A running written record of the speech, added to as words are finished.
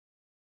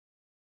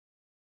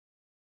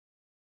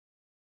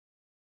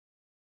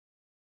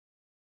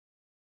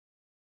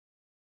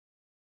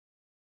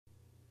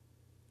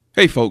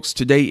Hey folks,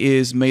 today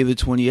is May the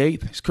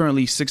 28th. It's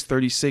currently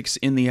 6:36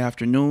 in the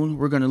afternoon.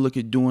 We're going to look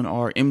at doing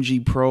our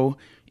MG Pro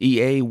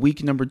EA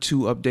week number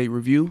 2 update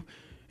review.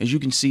 As you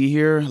can see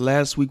here,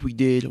 last week we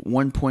did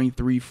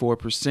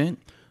 1.34%.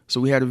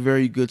 So we had a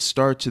very good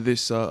start to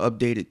this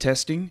updated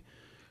testing.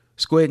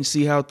 Let's go ahead and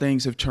see how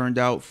things have turned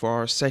out for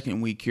our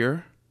second week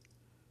here.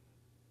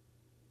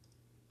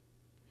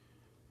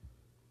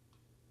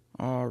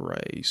 All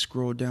right,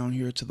 scroll down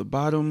here to the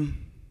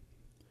bottom.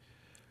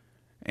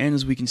 And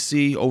as we can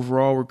see,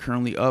 overall, we're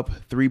currently up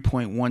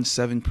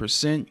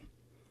 3.17%.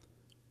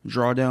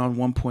 Drawdown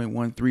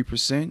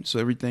 1.13%. So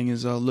everything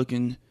is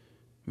looking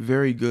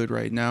very good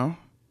right now.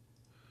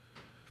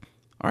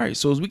 All right,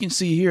 so as we can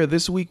see here,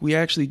 this week we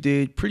actually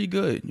did pretty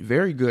good.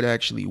 Very good,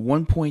 actually.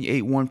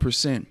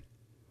 1.81%.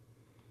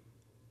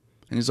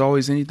 And as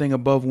always, anything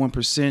above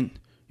 1%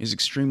 is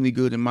extremely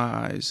good in my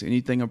eyes.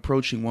 Anything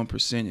approaching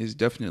 1% is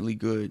definitely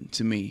good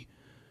to me.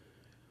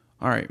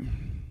 All right.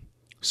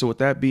 So with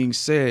that being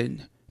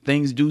said,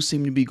 things do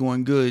seem to be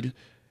going good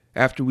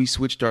after we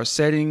switched our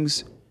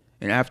settings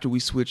and after we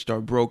switched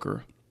our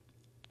broker.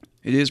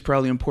 It is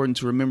probably important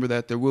to remember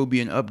that there will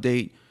be an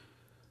update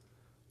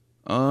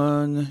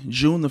on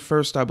June the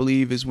 1st, I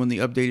believe, is when the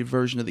updated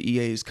version of the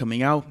EA is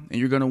coming out, and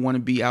you're going to want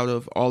to be out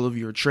of all of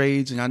your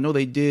trades. And I know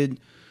they did,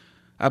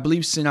 I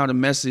believe, send out a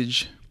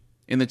message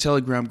in the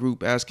Telegram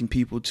group asking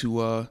people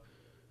to,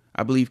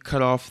 I believe,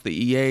 cut off the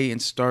EA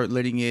and start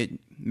letting it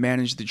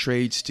manage the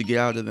trades to get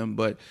out of them,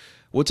 but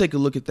we'll take a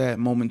look at that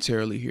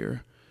momentarily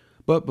here.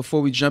 But before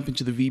we jump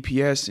into the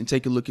VPS and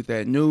take a look at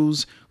that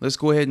news, let's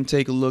go ahead and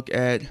take a look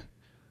at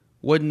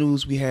what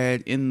news we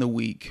had in the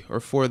week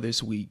or for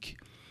this week.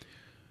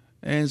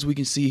 And as we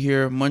can see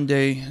here,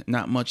 Monday,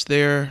 not much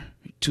there.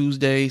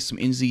 Tuesday, some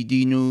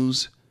NZD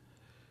news.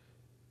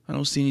 I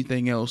don't see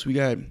anything else. We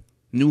got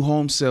new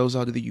home sales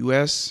out of the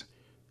US.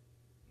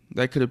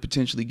 That could have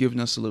potentially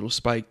given us a little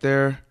spike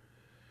there.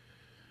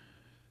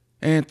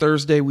 And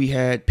Thursday, we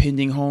had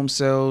pending home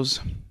sales,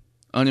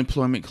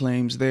 unemployment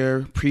claims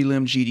there,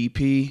 prelim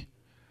GDP.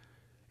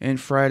 And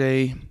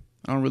Friday,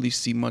 I don't really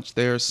see much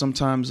there.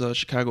 Sometimes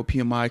Chicago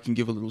PMI can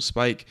give a little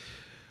spike,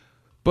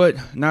 but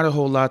not a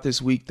whole lot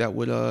this week that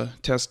would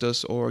test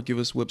us or give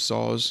us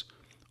whipsaws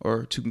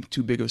or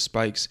too big of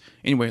spikes.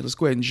 Anyway, let's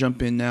go ahead and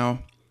jump in now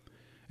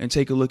and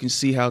take a look and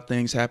see how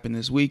things happen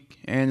this week.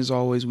 And as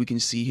always, we can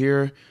see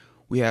here,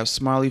 we have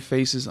smiley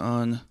faces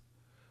on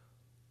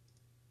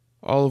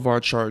all of our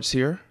charts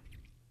here.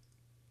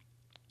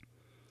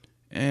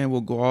 And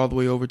we'll go all the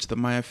way over to the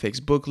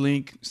MyFX book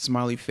link,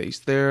 smiley face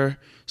there,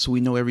 so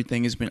we know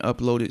everything has been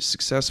uploaded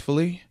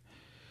successfully.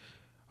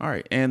 All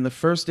right, and the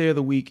first day of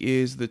the week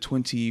is the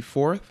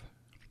 24th.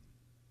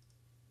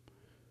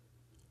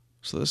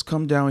 So let's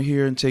come down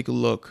here and take a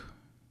look.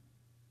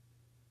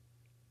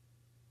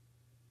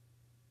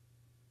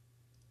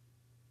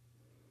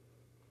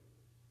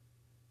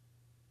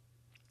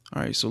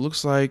 All right, so it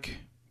looks like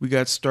we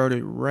got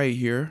started right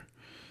here.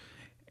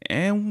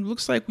 And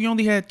looks like we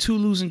only had 2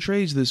 losing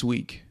trades this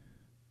week,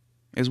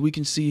 as we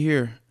can see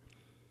here.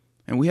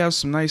 And we have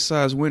some nice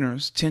size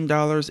winners. $10,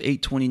 $8.29,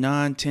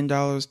 $10,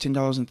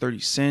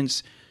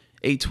 $10.30,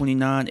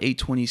 $8.29,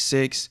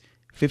 $8.26,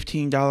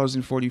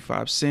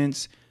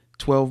 $15.45,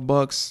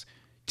 $12,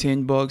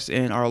 $10,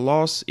 and our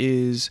loss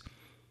is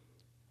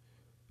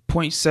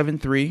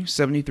 0.73,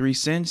 73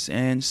 cents,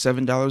 and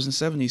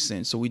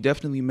 $7.70. So we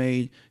definitely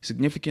made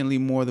significantly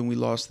more than we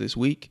lost this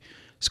week.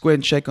 Let's go ahead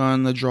and check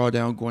on the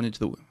drawdown going into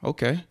the,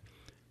 okay.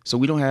 So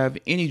we don't have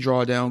any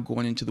drawdown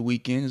going into the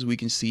weekend, as we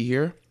can see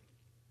here.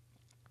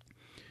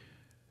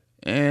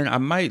 And I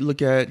might look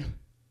at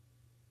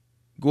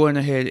going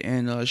ahead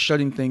and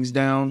shutting things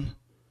down,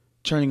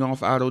 turning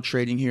off auto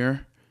trading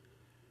here.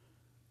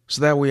 So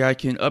that way I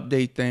can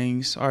update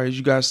things. All right, as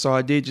you guys saw,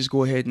 I did just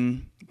go ahead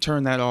and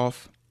turn that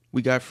off.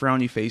 We got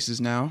frowny faces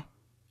now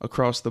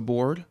across the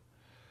board.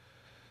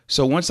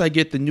 So once I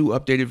get the new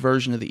updated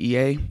version of the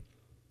EA,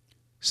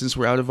 since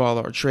we're out of all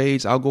our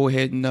trades, I'll go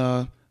ahead and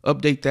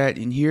update that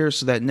in here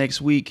so that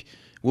next week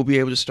we'll be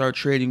able to start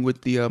trading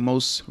with the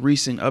most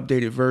recent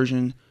updated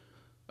version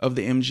of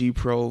the MG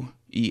Pro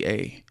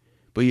EA.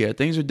 But yeah,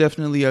 things are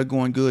definitely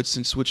going good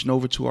since switching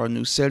over to our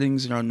new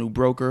settings and our new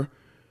broker.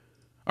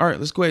 All right,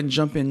 let's go ahead and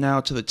jump in now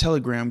to the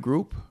Telegram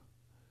group.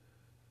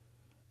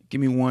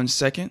 Give me 1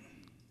 second.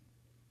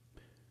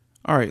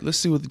 All right, let's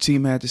see what the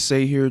team had to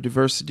say here.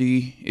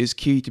 Diversity is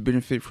key to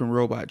benefit from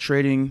robot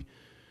trading.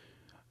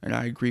 And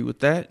I agree with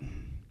that.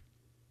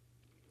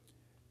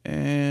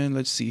 And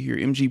let's see here.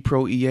 MG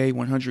Pro EA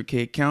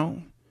 100K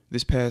account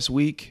this past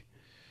week.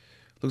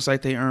 Looks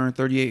like they earned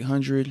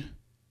 $3,800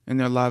 in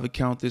their live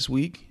account this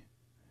week.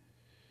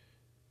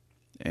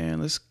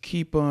 And let's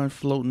keep on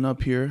floating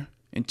up here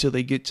until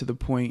they get to the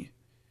point.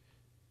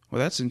 Well,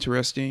 that's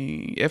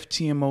interesting.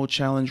 FTMO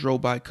challenge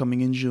robot coming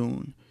in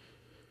June.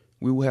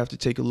 We will have to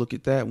take a look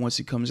at that once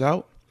it comes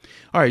out.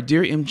 All right,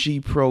 dear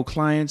MG Pro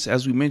clients,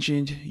 as we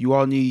mentioned, you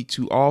all need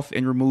to off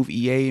and remove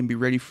EA and be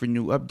ready for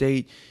new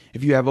update.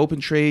 If you have open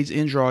trades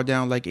in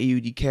drawdown like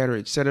AUD Catter,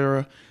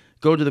 etc.,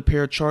 Go to the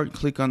pair chart,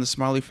 click on the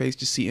smiley face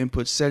to see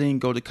input setting,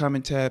 go to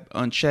comment tab,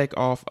 uncheck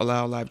off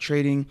allow live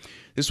trading.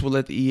 This will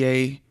let the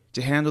EA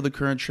to handle the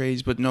current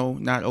trades, but no,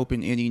 not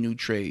open any new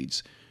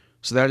trades.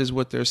 So that is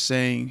what they're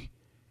saying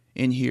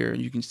in here.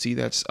 You can see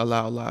that's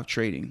allow live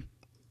trading,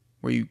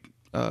 where you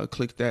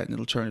click that and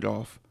it'll turn it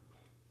off.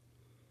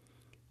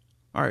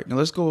 All right, now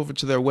let's go over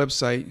to their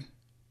website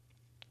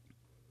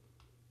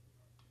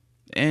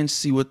and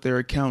see what their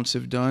accounts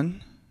have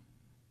done.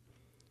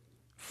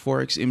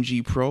 Forex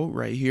MG Pro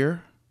right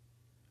here.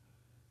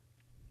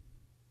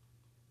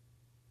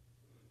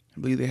 I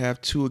believe they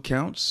have 2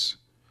 accounts.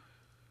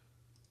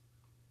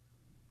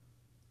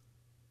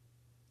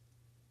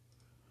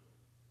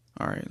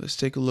 All right, let's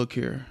take a look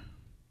here.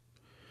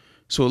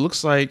 So it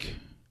looks like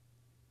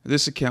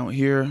this account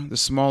here, the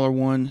smaller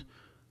one,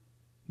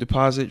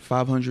 deposit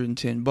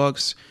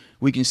 $510.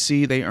 We can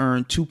see they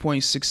earned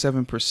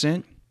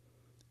 2.67%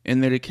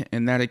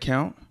 in that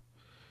account.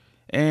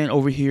 And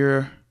over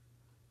here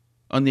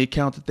on the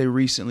account that they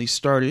recently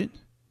started,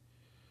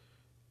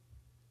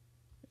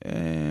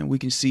 and we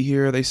can see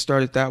here they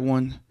started that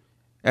one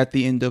at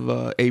the end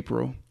of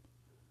April.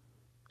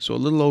 So a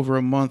little over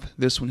a month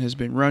this one has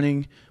been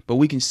running, but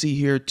we can see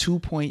here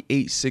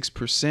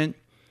 2.86%.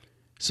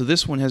 So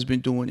this one has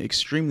been doing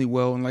extremely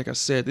well. And like I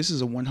said, this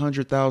is a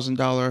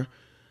 $100,000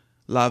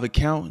 live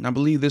account. And I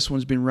believe this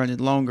one's been running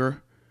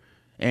longer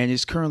and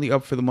is currently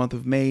up for the month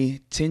of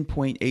May,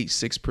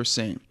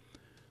 10.86%.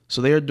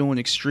 So they are doing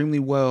extremely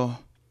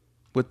well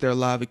with their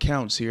live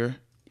accounts here.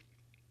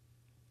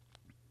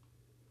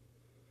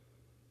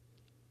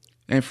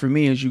 And for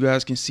me, as you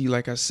guys can see,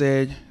 like I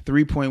said,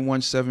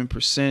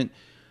 3.17%.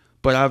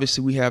 But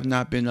obviously we have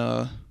not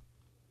been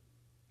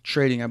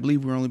trading. I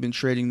believe we've only been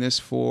trading this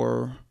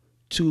for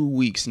 2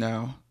 weeks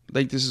now. I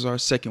think this is our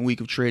 2nd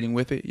week of trading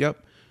with it. Yep.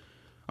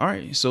 All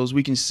right. So as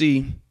we can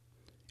see,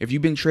 if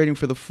you've been trading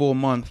for the full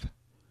month,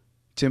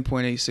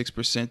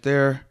 10.86%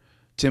 there,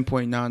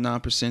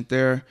 10.99%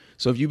 there.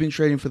 So if you've been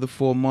trading for the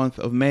full month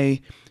of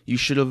May, you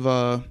should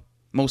have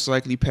most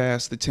likely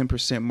passed the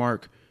 10%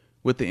 mark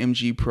with the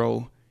MG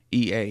Pro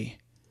EA.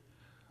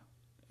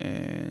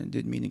 And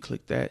didn't mean to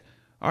click that.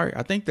 All right,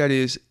 I think that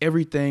is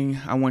everything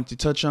I wanted to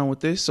touch on with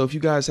this. So if you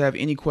guys have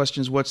any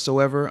questions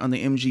whatsoever on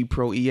the MG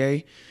Pro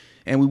EA,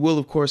 and we will,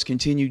 of course,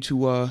 continue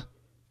to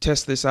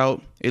test this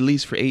out at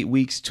least for 8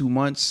 weeks, 2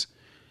 months.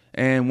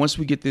 And once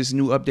we get this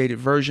new updated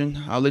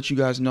version, I'll let you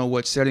guys know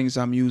what settings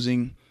I'm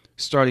using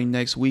starting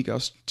next week.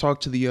 I'll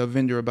talk to the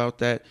vendor about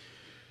that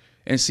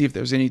and see if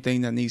there's anything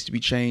that needs to be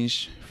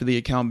changed for the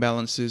account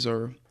balances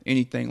or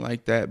anything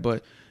like that.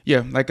 But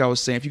yeah, like I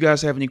was saying, if you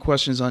guys have any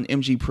questions on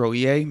MG Pro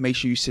EA, make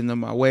sure you send them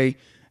my way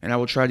and I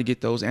will try to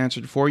get those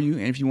answered for you.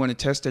 And if you want to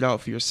test it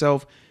out for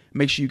yourself,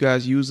 make sure you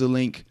guys use the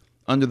link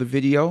under the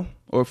video,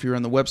 or if you're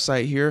on the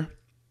website here,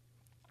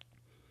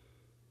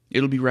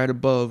 it'll be right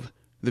above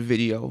the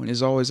video. And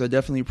as always, I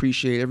definitely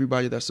appreciate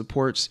everybody that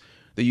supports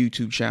the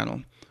YouTube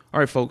channel. All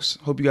right, folks,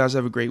 hope you guys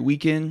have a great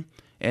weekend.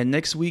 And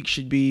next week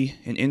should be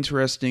an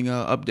interesting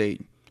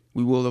update.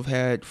 We will have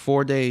had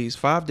 5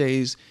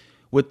 days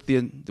with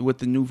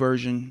the new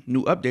version,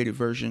 new updated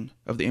version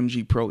of the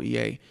MG Pro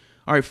EA.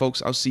 All right,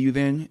 folks, I'll see you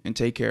then and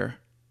take care.